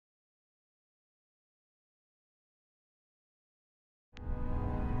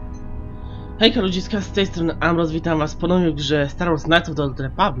Hejka ludziska, z tej strony Amros, witam was ponownie w grze Star Wars Knights of the Old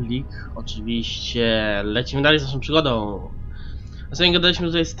Republic. Oczywiście lecimy dalej z naszą przygodą. Ostatnio gadaliśmy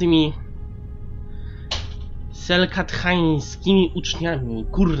tutaj z tymi skelhathańskimi uczniami.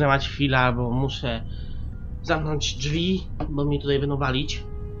 Kurde mać chwila, bo muszę zamknąć drzwi, bo mnie tutaj będą walić.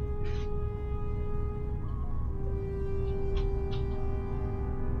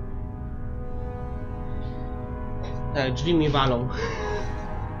 Tak, drzwi mnie walą.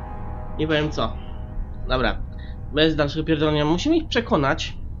 Nie powiem co. Dobra, bez dalszego pierdolenia musimy ich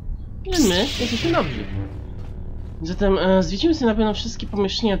przekonać, że my jesteśmy dobrzy. Zatem zwiedzimy sobie na pewno wszystkie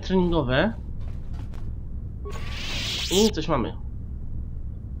pomieszczenia treningowe. I coś mamy.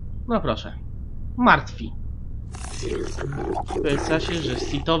 No proszę. Martwi. Powiedz się, że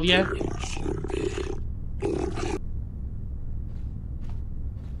Sithowie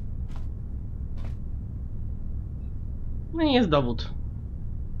no i jest dowód.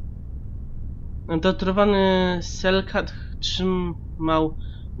 Torturowany Skelhat trzymał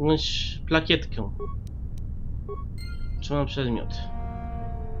plakietkę. Trzymał przedmiot.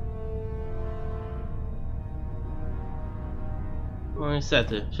 No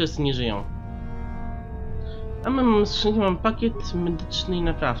niestety, wszyscy nie żyją. A my mamy skrzynkę, mam pakiet medyczny i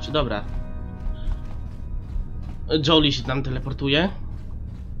naprawczy. Dobra. Jolie się tam teleportuje.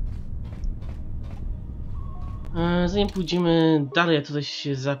 Zanim pójdziemy dalej, ja tutaj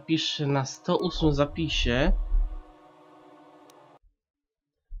się zapiszę na 108 zapisie.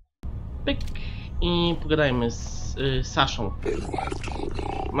 Pyk. I pogadajmy z Saszą.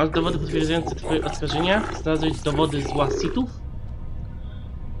 Masz dowody potwierdzające twoje oskarżenia? Znalazłeś dowody zła Sithów?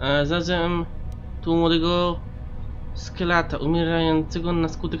 Znalazłem tu młodego Skelhata, umierającego na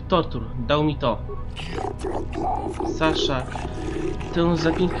skutek tortur. Dał mi to. Sasza, tę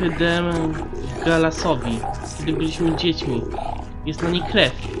zapinkę dałem Galasowi, kiedy byliśmy dziećmi. Jest na niej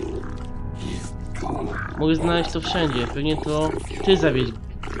krew. Mogę znaleźć to wszędzie. Pewnie to ty zawiedź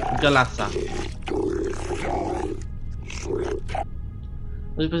Galasa.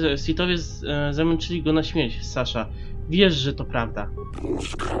 Sithowie zamęczyli go na śmierć, Sasza. Wiesz, że to prawda.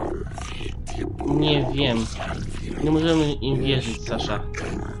 Nie wiem. Nie możemy im wierzyć, Sasza.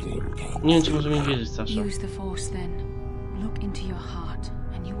 Nie wiem, czy możemy im wierzyć, Sasza.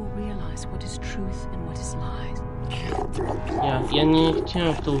 Ja nie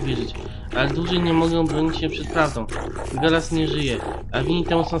chciałem w to uwierzyć, ale dłużej nie mogę bronić się przed prawdą. Galas nie żyje, a winni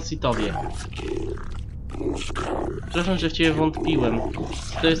temu są Sithowie. Przepraszam, że w ciebie wątpiłem.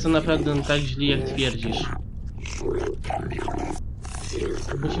 To jest to naprawdę tak źle, jak twierdzisz.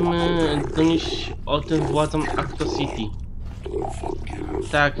 Musimy donieść o tym władzom Acto City.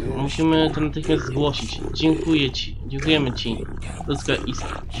 Tak, musimy to natychmiast zgłosić. Dziękujemy ci. Ludzka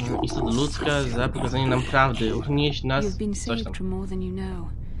istota ludzka za pokazanie nam prawdy. Uczyniłeś nas coś tam.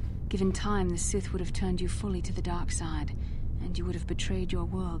 Given time, the Sith would have turned you fully to the dark side, and you would have betrayed your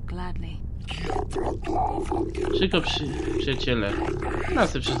world gladly. Szybko, przyjaciele. No,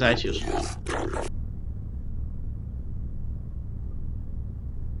 sobie przyznajcie już.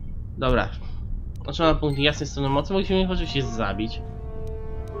 Dobra. Otrzymałem punkt jasnej strony mocy, mogliśmy ich oczywiście zabić.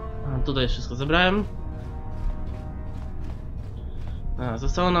 Tutaj wszystko zebrałem.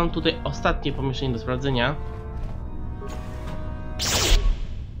 Zostało nam tutaj ostatnie pomieszczenie do sprawdzenia.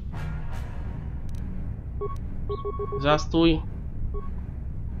 Zastój.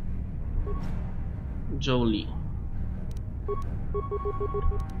 Jolie.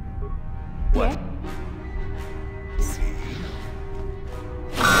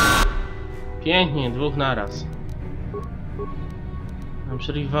 Pięknie, dwóch naraz. Mam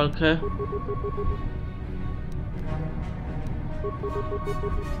przerwać walkę.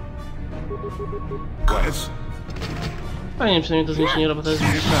 Fajnie, przynajmniej to zniszczenie robota jest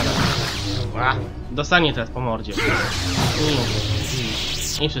dwóch naraz. Dostanie teraz po mordzie.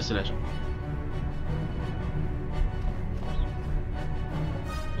 I wszyscy leżą.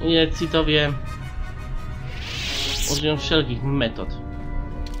 I Sithowie użyją wszelkich metod,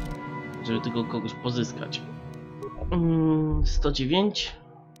 żeby tylko kogoś pozyskać. 109.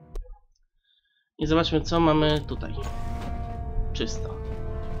 I zobaczmy, co mamy tutaj. Czysto.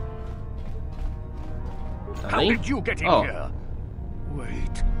 Dalej. O!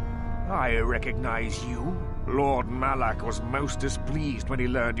 Wait, I recognize you. Lord Malak was most displeased when he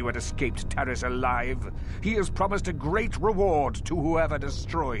learned you had escaped Taris alive. He has promised a great reward to whoever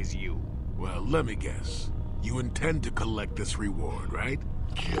destroys you. Well, let me guess. You intend to collect this reward, right?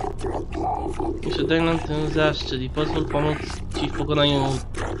 Jeszcze daj nam ten zaszczyt i pozwól pomóc ci w pokonaniu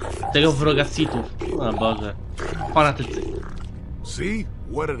tego wroga Sithów. O Boże. Fanatycy. See?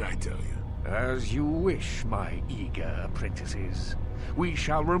 What did I tell you? As you wish, my eager apprentices. We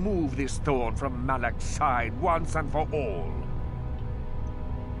shall remove this thorn from Malak's side once and for all.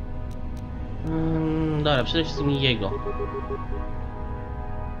 Dobra, przede wszystkim jego.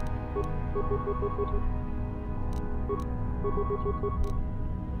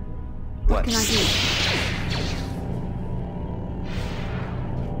 What can I do?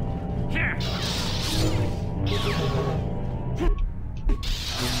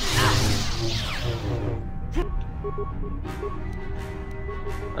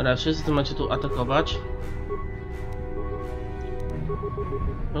 Dobra, wszyscy to macie tu atakować.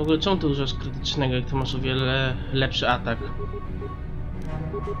 W ogóle czemu ty używasz krytycznego, jak ty masz o wiele lepszy atak?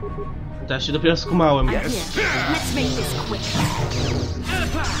 Teraz się dopiero skumałem. Let's make this quick.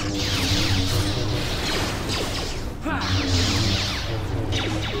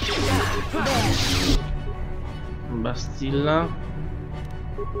 Bastilla.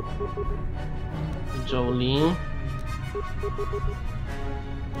 Jolie.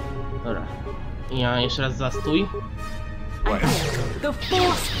 Dobra. Ja jeszcze raz zastój. The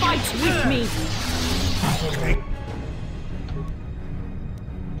force fights with me.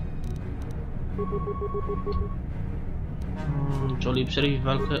 Jolie, przerwij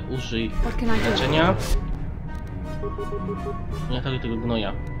walkę, użyj What can I do? leczenia. Nie atakuj tego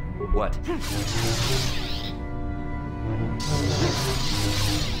gnoja. What?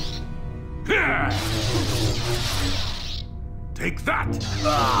 Take that!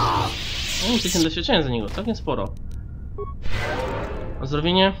 No i jesteśmy doświadczenia za niego, całkiem sporo.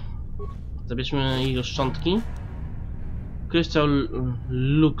 Ozdrowienie. Zabierzmy jego szczątki. Krystal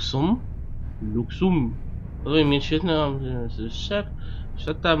Luxum. Luxum. Powinien mieć świetny szef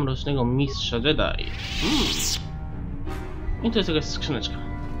świata mrocznego mistrza Jedi. I to jest jakaś skrzyneczka.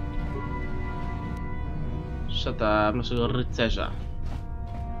 Szata naszego rycerza.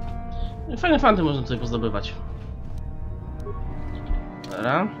 Fajne fanty można tutaj pozdobywać.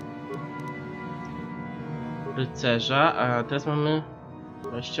 Dobra. Rycerza, a teraz mamy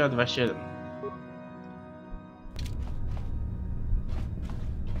 21.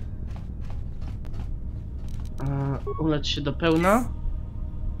 Ulecz się do pełna.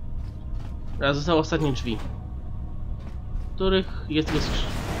 Teraz zostały ostatnie drzwi, w których jest tylko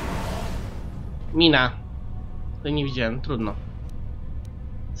mina. Tutaj nie widziałem, trudno.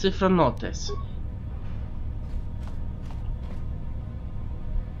 Cyfronotes.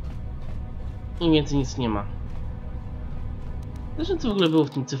 I więcej nic nie ma. Zresztą co w ogóle było w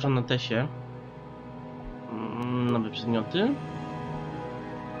tym cyfronotesie? Nowe przedmioty.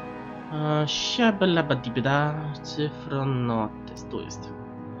 Siabelabadibida. Cyfronotes. Tu jest.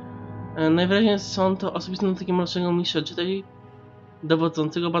 Najwyraźniej są to osobiste notatki mrocznego mistrza Jedi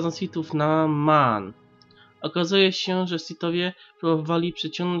dowodzącego bazą Sithów na Man. Okazuje się, że Sithowie próbowali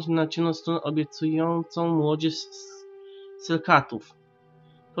przeciągnąć na ciemną stronę obiecującą młodzież Skelhatów.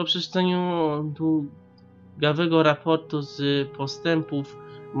 Po przeczytaniu długawego raportu z postępów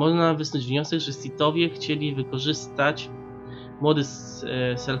można wysnuć wniosek, że Sithowie chcieli wykorzystać młodych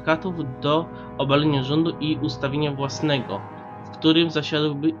Skelhatów do obalenia rządu i ustawienia własnego, w którym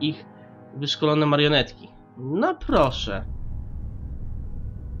zasiadłyby ich wyszkolone marionetki. No proszę.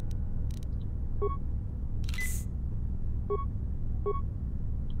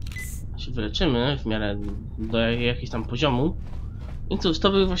 Się wyleczymy w miarę do jakiegoś tam poziomu. I cóż,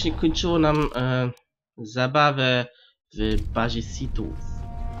 to by właśnie kończyło nam zabawę w bazie Sithów.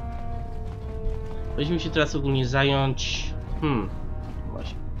 Powinniśmy się teraz ogólnie zająć...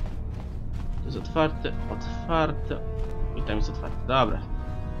 właśnie. To jest otwarte, otwarte... I tam jest otwarte, dobra.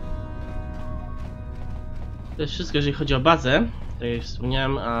 To jest wszystko, jeżeli chodzi o bazę. Tak jak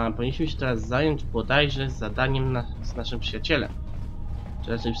wspomniałem, a powinniśmy się teraz zająć bodajże zadaniem z naszym przyjacielem.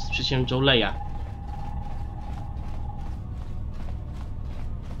 Czy raczej z przyjacielem Joleya.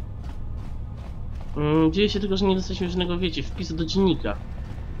 Dzieje się tylko, że nie dostaliśmy żadnego, wiecie, wpisu do dziennika.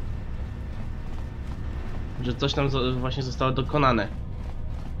 Że coś tam właśnie zostało dokonane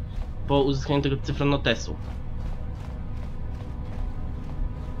po uzyskaniu tego cyfronotesu.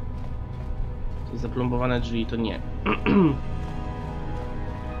 To zaplombowane drzwi, to nie.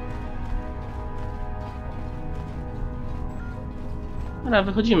 Dobra,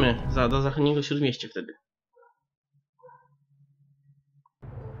 wychodzimy do zachodniego śródmieścia wtedy.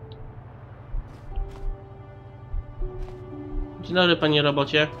 Dzień dobry, panie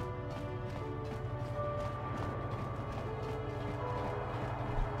robocie.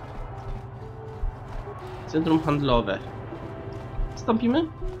 Centrum handlowe. Wstąpimy?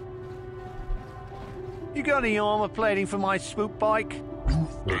 You got any armor plating for my swoop bike?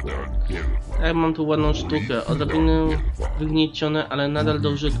 Ja mam tu ładną sztukę, odrobinę wygniecione, ale nadal do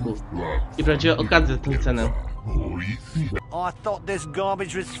użytku. I prawdziwa okazja za tę cenę. I thought this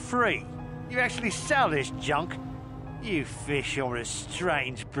garbage was free. You actually sell this junk? You fish are a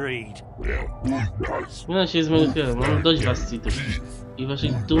strange breed. Zmiana się z mojego kierunku. Mam dość was, Sithów. I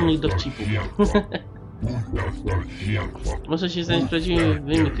waszych dumnych dowcipów. Muszę się zająć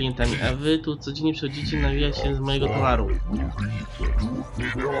prawdziwymi klientami, a wy tu codziennie przychodzicie nawijać się z mojego towaru.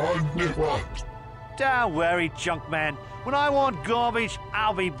 Don't worry, Junkman. When I want garbage,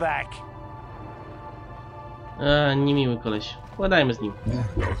 I'll be back. Niemiły koleś. Pogadajmy z nim.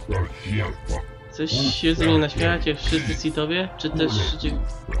 Coś się ze mnie naśmiać, jak wszyscy Sithowie? Czy też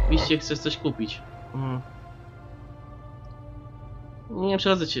rzeczywiście chcesz coś kupić? Nie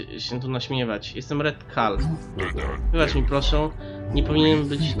przychodzę się tu naśmiewać. Jestem Red Kal. Wybacz mi proszę, nie powinienem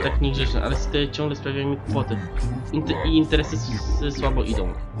być tak niegrzeczny, ale Sithowie ciągle sprawiają mi kłopoty. I interesy słabo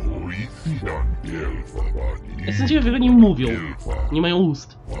idą. Jestem ciekawy, jak oni mówią. Nie mają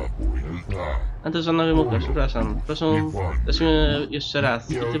ust. A to żadna wymówka, przepraszam. Proszę, zacznijmy jeszcze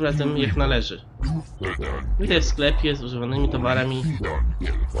raz. I tym razem jak należy. Witaj w sklepie z używanymi towarami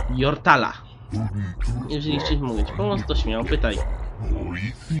Jortala. Jeżeli chcesz mówić pomóc, to śmiało pytaj.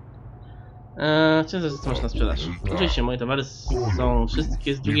 Chciałem zapytać, co masz na sprzedaż. Oczywiście, moje towary są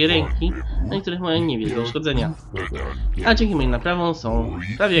wszystkie z drugiej ręki, a niektórych mają niewielkie uszkodzenia. A dzięki moim naprawom są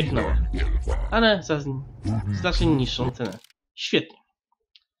prawie jak nowe. Ale za znacznie niższą cenę. Świetnie.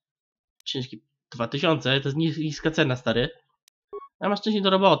 Ciężki 2000, to jest niska cena, stary. A masz szczęście do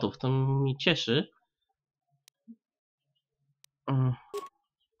robotów, to mnie cieszy.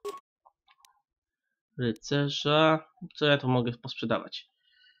 Rycerza. Co ja tu mogę posprzedawać?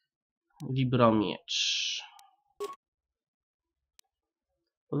 Wibromiecz.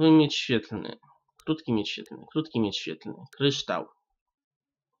 Powinien mieć świetlny. Krótki miecz świetlny. Krótki miecz świetlny. Kryształ.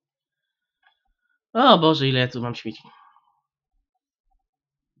 O Boże, ile ja tu mam śmieci.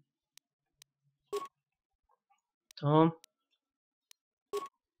 To.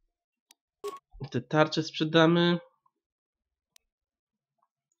 Te tarcze sprzedamy.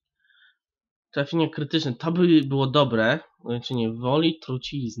 Trafienie krytyczne. To by było dobre. Ograniczenie woli,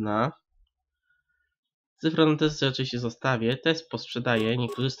 trucizna. Cyfra na testy raczej się zostawię. Test posprzedaję. Nie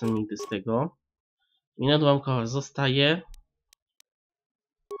korzystam nigdy z tego. Mina odłamkowa zostaje.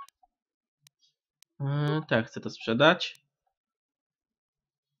 Tak, chcę to sprzedać.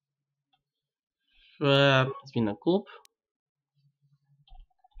 Zmiana kup.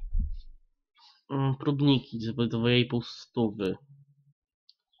 Próbniki, żeby do 2,5 stówy.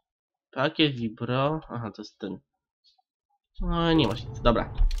 Pakiet, vibro. Aha, to jest ten. No, nie masz nic.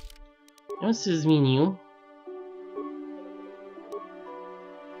 Dobra. Ja bym sobie zmienił.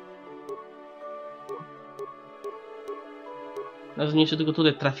 Zmniejszę tylko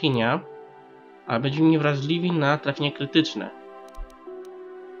tutaj trafienia. Ale będziemy niewrażliwi na trafienia krytyczne.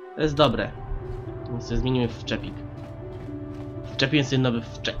 To jest dobre. Więc sobie zmienimy wczepik. Wczepiłem sobie nowy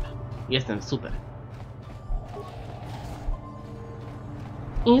wczep. Jestem super.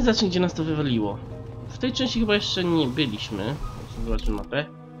 I zacznij, gdzie nas to wywaliło. W tej części chyba jeszcze nie byliśmy. Zobaczmy mapę.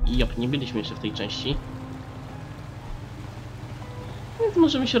 Jop, nie byliśmy jeszcze w tej części. Więc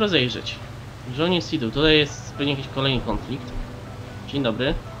możemy się rozejrzeć. Żołnierz Sithów. Tutaj jest pewnie jakiś kolejny konflikt. Dzień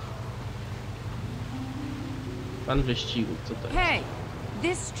dobry. Pan wyścigu, co to jest? Hey,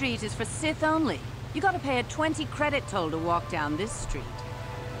 this street is for Sith only. You gotta pay a 20 credit toll to walk down this street.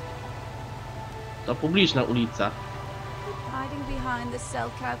 To publiczna ulica. Hiding behind the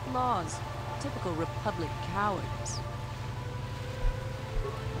Selkath laws. Typical Republic cowards.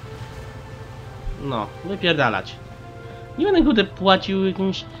 No, wypierdalać. Nie będę kurde płacił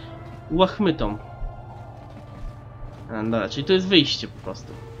jakimś łachmytom. A, dobra, czyli to jest wyjście po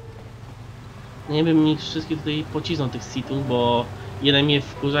prostu. Nie wiem, mi wszystkie tutaj pocisną tych Sithów, bo jeden mnie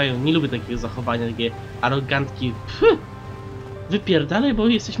wkurzają. Nie lubię takiego zachowania, takie aroganckie. Wypierdalaj, bo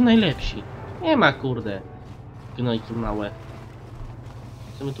jesteśmy najlepsi. Nie ma, kurde. Gnojki małe.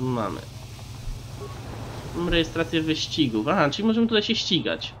 Co my tu mamy? Mam rejestrację wyścigów. Aha, czyli możemy tutaj się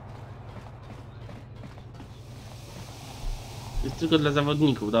ścigać. Jest tylko dla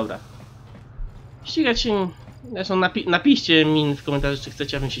zawodników, dobra. Ścigać się... Zresztą napiszcie mi w komentarzach, czy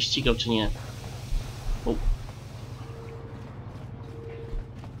chcecie, abym się ścigał, czy nie.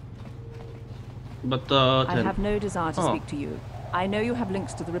 Bo to ten... I have no desire to speak to you. I know you have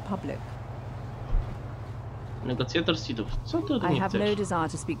links to the Republic. Negocjator Sithów. Co ty ode mnie I have no chcesz? desire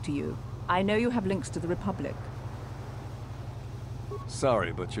to speak to you. I know you have links to the Republic.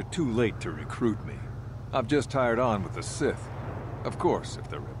 Sorry, but you're too late to recruit me. I've just hired on with the Sith. Of course, if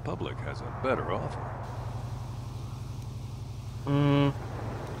the Republic has a better offer.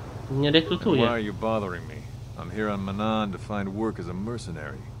 Nie And why rekrutuję. are you bothering me? I'm here on Manan to find work as a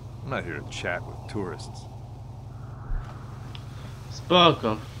mercenary. I'm not here to chat with tourists.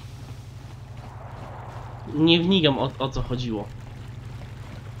 Spoko. Nie wnikam o co chodziło.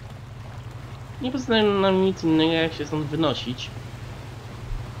 Nie pozostaje nam nic innego jak się stąd wynosić.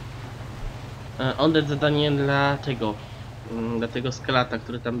 Oddać zadanie dla tego skelata,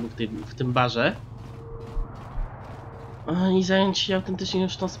 który tam był w tym barze. I zająć się autentycznie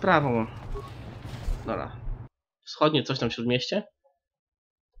już tą sprawą. Dobra. Wschodnie coś tam w śródmieście?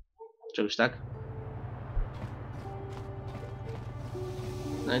 Czegoś tak?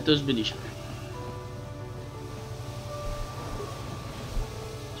 No i to już byliśmy.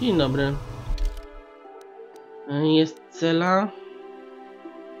 Dzień dobry. Jest cela.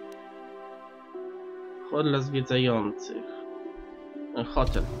 Hol dla zwiedzających.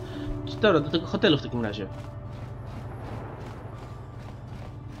 Hotel. Dobra, do tego hotelu w takim razie.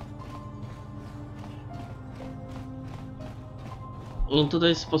 I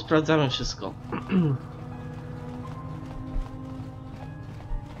tutaj posprawdzamy wszystko.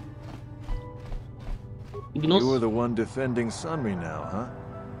 Ignus? You are the one defending Sunry now, huh?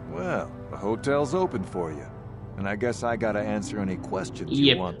 Well, the hotel's open for you. And I guess I gotta answer any questions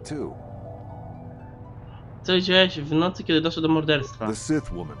you want too. Co widziałeś w nocy, kiedy doszło do morderstwa? The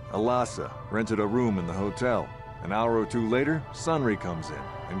Sith woman, Alasa, rented a room in the hotel. An hour or two later, Sunry comes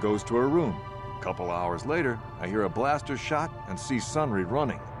in and goes to her room. A couple hours later, I hear a blaster shot and see Sunry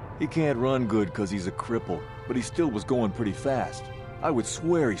running. He can't run good because he's a cripple, but he still was going pretty fast. I would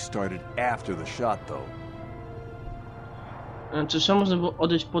swear he started after the shot, though. Czy szał można było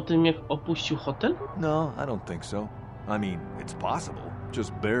odejść po tym, jak opuścił hotel? No, I don't think so. I mean, it's possible,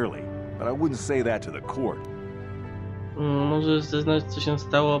 just barely. But I wouldn't say that to the court. Może zeznać, co się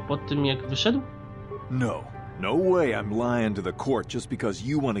stało po tym, jak wyszedł? No. No way I'm lying to the court just because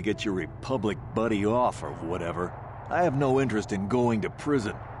you want to get your Republic buddy off or whatever. I have no interest in going to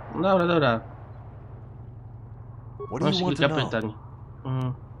prison. Dobra. What do you want to know? Pytań.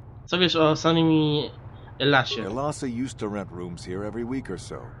 Co wiesz o samym Elasie? Elasa used to rent rooms here every week or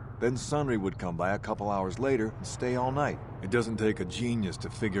so. Then Sunry would come by a couple hours later and stay all night. It doesn't take a genius to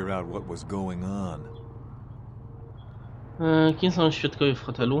figure out what was going on. Kim są świadkowie w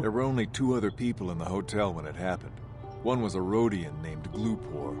hotelu? There were only two other people in the hotel when it happened. One was a Rhodian named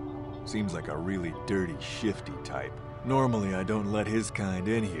Glupor. Seems like a really dirty, shifty type. Normally I don't let his kind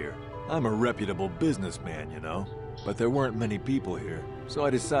in here. I'm a reputable businessman, you know. But there weren't many people here, so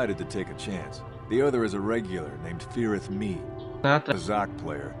I decided to take a chance. The other is a regular named Feareth Me. A Zach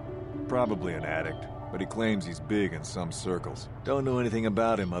player. Probably an addict, but he claims he's big in some circles. Don't know anything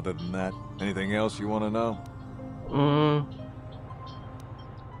about him other than that. Anything else you want to know?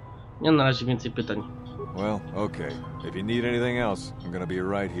 Nie mam na razie więcej pytań. Well, okay. If you need anything else, I'm gonna be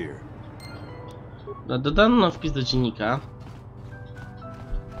right here. Dodano wpis do dziennika.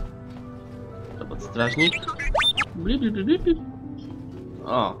 To podstrażnik. Blip.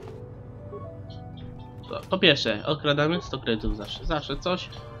 O. Po pierwsze, okradamy 100 kredytów zawsze coś.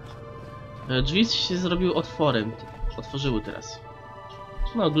 Drzwi się zrobiły otworem. Otworzyły teraz.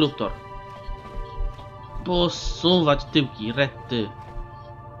 No, Gluptor. Posuwać tyłki, rety.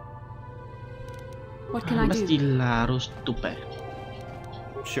 What can I do? Bastilla, rusz tupę.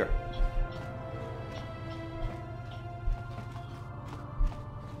 Sure.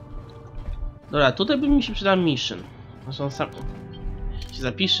 Dobra, tutaj by mi się przydał mission. Znaczy on sam się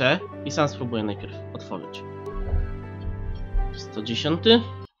zapisze i sam spróbuję najpierw otworzyć. 110.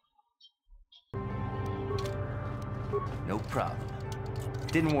 No problem.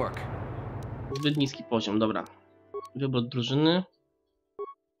 Didn't work. Zbyt niski poziom, dobra. Wybór drużyny.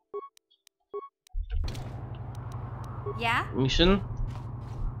 Yeah? Mission.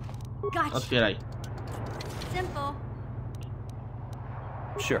 Gotcha. Otwieraj. Simple.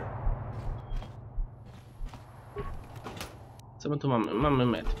 Sure. Co my tu mamy? Mamy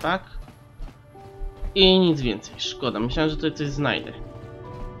medpack. I nic więcej. Szkoda, myślałem, że tutaj coś znajdę.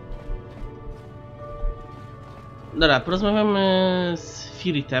 Dobra, porozmawiamy z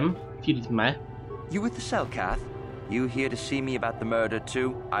Firitem. Firitme. You with the cell, Kath? You here to see me about the murder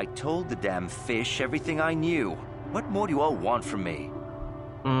too? I told the damn fish everything I knew. What more do you all want from me?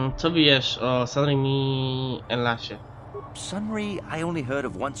 Co wiesz o Sunry i Elasie? Sunry, I only heard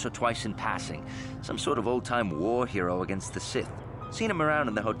of once or twice in passing. Some sort of old-time war hero against the Sith. Seen him around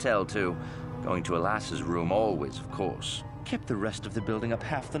in the hotel too. Going to Alas's room always, of course. Kept the rest of the building up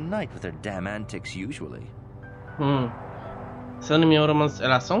half the night with their damn antics usually. Sunry miał romans z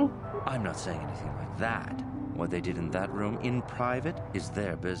Elasą? I'm not saying anything like that. What they did in that room in private is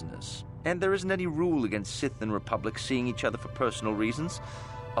their business. And there isn't any rule against Sith and Republic seeing each other for personal reasons.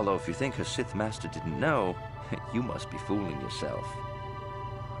 Although if you think her Sith master didn't know, you must be fooling yourself.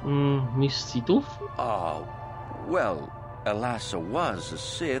 Mistrz Sithów? Oh, well, Alassa was a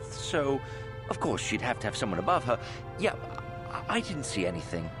Sith, so of course she'd have to have someone above her. Yeah, I didn't see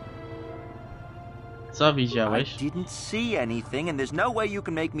anything. Co I widziałeś? didn't see anything, and there's no way you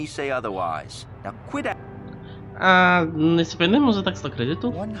can make me say otherwise. Now quit it. A jest pewny, może tak 100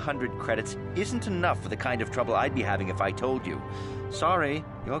 kredytów? 100 credits isn't enough for the kind of trouble I'd be having if I told you. Sorry,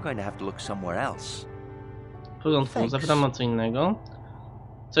 you're going to have to look somewhere else. W porządku, zapytam o co innego.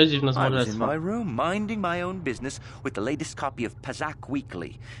 Co dziwne z I was in morderstwa. my room, minding my own business with the latest copy of Pazak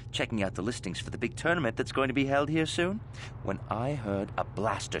Weekly, checking out the listings for the big tournament that's going to be held here soon, when I heard a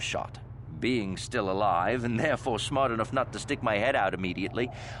blaster shot. Being still alive, and therefore smart enough not to stick my head out immediately,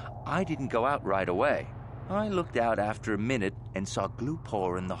 I didn't go out right away. I looked out after a minute and saw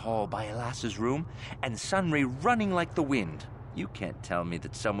Glupor in the hall by Alassa's room, and Sunry running like the wind. You can't tell me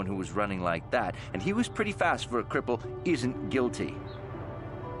that someone who was running like that, and he was pretty fast for a cripple, isn't guilty.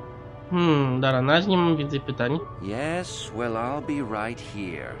 Dobra, na razie nie mam więcej pytań. Yes, well, I'll be right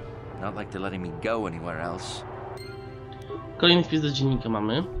here. Not like they're letting me go anywhere else. Kolejny wpis do dziennika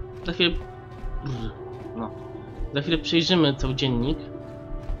mamy. Za chwilę... No. Za chwilę przejrzymy cały dziennik.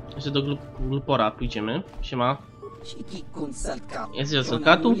 Jeszcze do Glupora pójdziemy. Siema. Jesteś od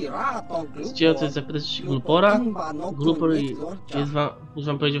Skelhatów? Chciałem coś zapytać Glupora? Glupor jest już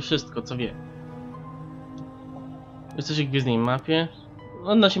wam powiedział wszystko, co wie. Jesteś o gwiezdnej mapie.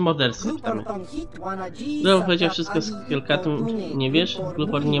 Odnośnie morderstwa pytamy. Glupor powiedział wszystko z Skelhatów, nie wiesz?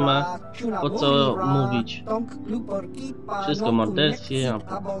 Glupor nie ma po co mówić. Wszystko o morderstwie.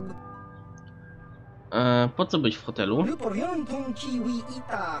 Po co być w hotelu?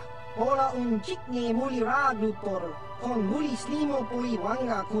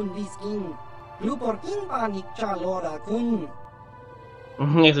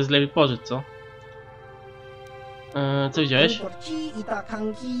 Nie chcesz lepiej pożyć, co? Co widziałeś?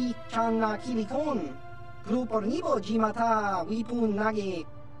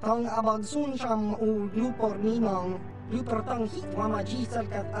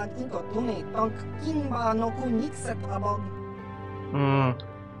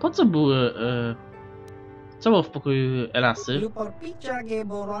 Po co były... co było w pokoju Elasy?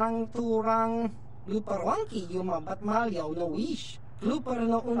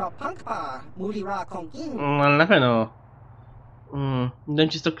 Ale na pewno. Dam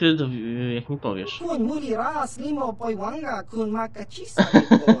ci 100 kredytów, jak mi powiesz.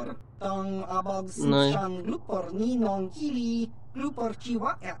 No i...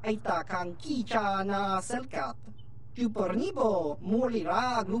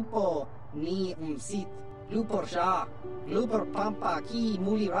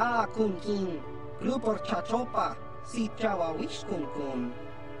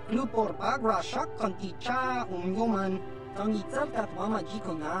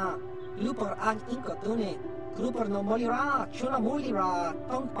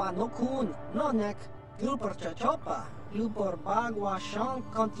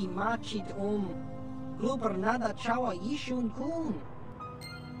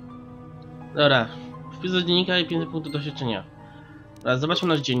 Dobra, wpis do dziennika i 5 punktów doświadczenia. Teraz zobaczmy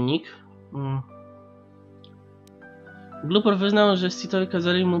nasz dziennik. Glupor wyznał, że Sithowie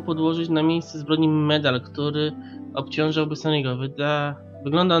kazali mu podłożyć na miejsce zbrodni medal, który obciążałby Sunny'ego.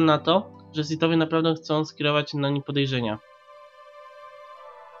 Wygląda na to, że Sithowie naprawdę chcą skierować na nie podejrzenia.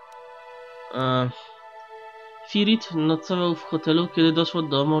 Firit nocował w hotelu, kiedy doszło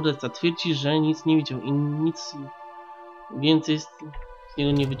do morderstwa. Twierdzi, że nic nie widział i nic więcej z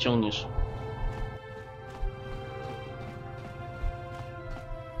niego nie wyciągniesz.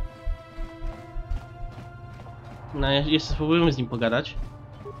 No, jeszcze spróbujemy z nim pogadać.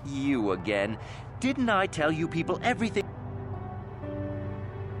 You again. Didn't I tell you people everything?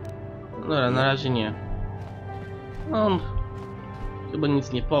 Dobra, na razie nie. On chyba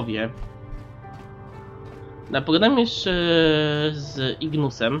nic nie powie. No, pogadamy jeszcze z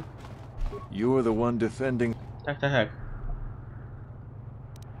Ignusem. You were the one defending. Tak, tak, tak.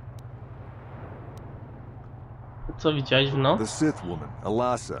 Co widziałeś w no? The Sith woman,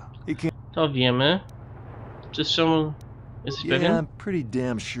 Alassa. To wiemy. Czy zresztą jesteś pewien? I'm pretty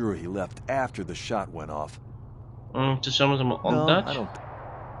damn sure he left after the shot went off. Czy zresztą możemy mu oddać? No, I don't.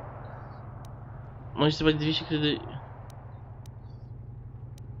 Możesz zobaczyć 200 kredytów.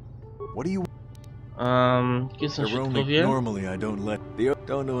 What do you? Kim są świadkowie? Normally I don't let.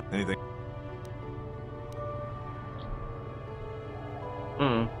 Don't know anything.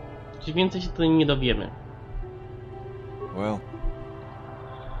 Czy więcej się tutaj nie dowiemy? Well.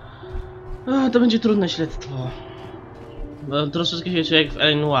 To będzie trudne śledztwo. Bo troszeczkę się czuję jak w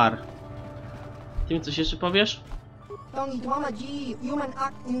L.A. Noir. Ty mi coś jeszcze powiesz?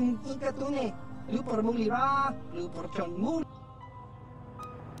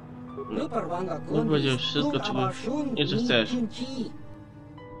 No powiedziałeś wszystko, czego jeszcze chcesz.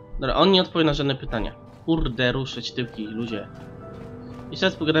 Dobra, on nie odpowie na żadne pytania. Kurde, ruszyć tyłki, ludzie. Jeszcze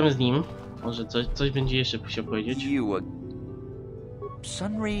raz pogadamy z nim. Może coś będzie jeszcze chciał powiedzieć.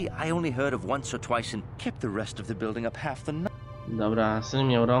 Sunry, I only heard of once or twice and kept the rest of the building up half the night. Dobra, syn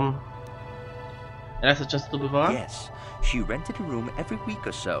miał rom. Rasa często tu bywała? Yes, she rented a room every week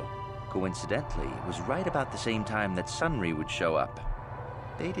or so. Coincidentally, it was right about the same time that Sunry would show up.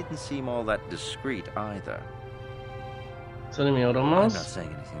 They didn't seem all that discreet either. Syn miał I'm romans? not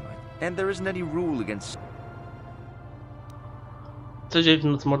saying anything like that. And there isn't any rule against... Co dzieje w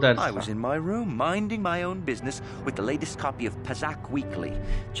noc morderstwa? I was in my room, minding my own business with the latest copy of Pazak Weekly.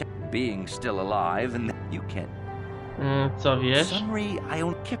 Being still alive, and you can... Co wiesz? Sunry, I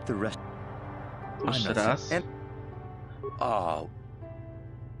only kept the rest... Jeszcze raz. Oh.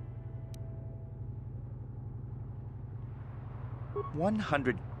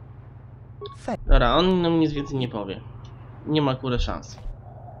 Dobra, on nam nic więcej nie powie. Nie ma kurde szans.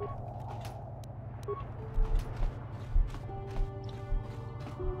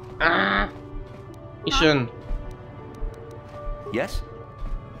 Mission. Yes?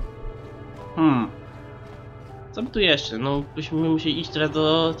 Co by tu jeszcze? No, byśmy musieli iść teraz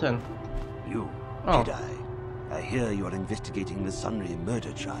do ten. You, Jedi. I hear you are investigating the Sunry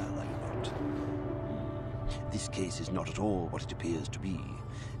murder trial, are you not? This case is not at all what it appears to be.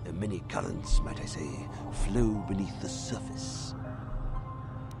 Many currents, might I say, flow beneath the surface.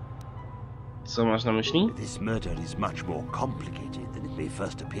 Co masz na myśli? This murder is much more complicated than it may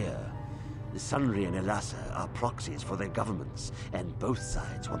first appear. The Sunry and Elassa are proxies for their governments, and both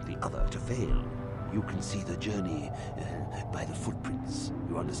sides want the other to fail. You can see the journey by the footprints.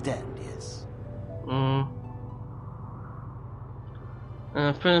 You understand, yes?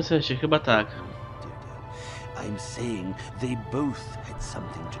 W pewnym sensie, chyba tak. I'm saying they both had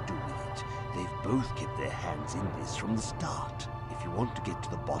something to do with it. They've both kept their hands in this from the start. If you want to get to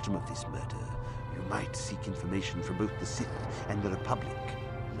the bottom of this murder, you might seek information from both the Sith and the Republic,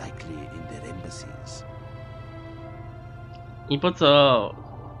 likely in their embassies. I po co?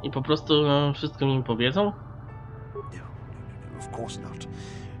 I po prostu wszystko mi powiedzą? No, of course not.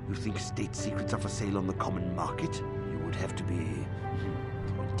 You think state secrets are for sale on the common market? You would have to be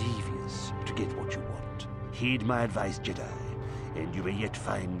devious to get what you want. Heed my advice, Jedi, and you may yet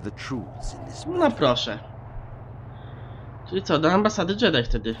find the truths in this matter. No proszę. Czyli co, do ambasady Jedi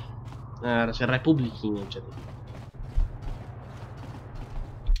wtedy. Raczej Republiki, nie Jedi.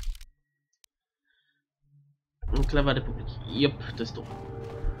 Klawa Republiki. Jop, to jest tu.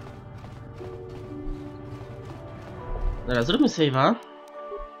 Dobra, zróbmy save'a.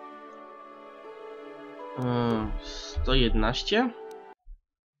 111.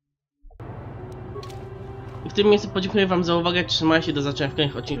 I w tym miejscu podziękuję wam za uwagę. Trzymajcie się, do zobaczenia w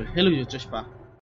kolejnych odcinkach. Hej ludzie, cześć, pa.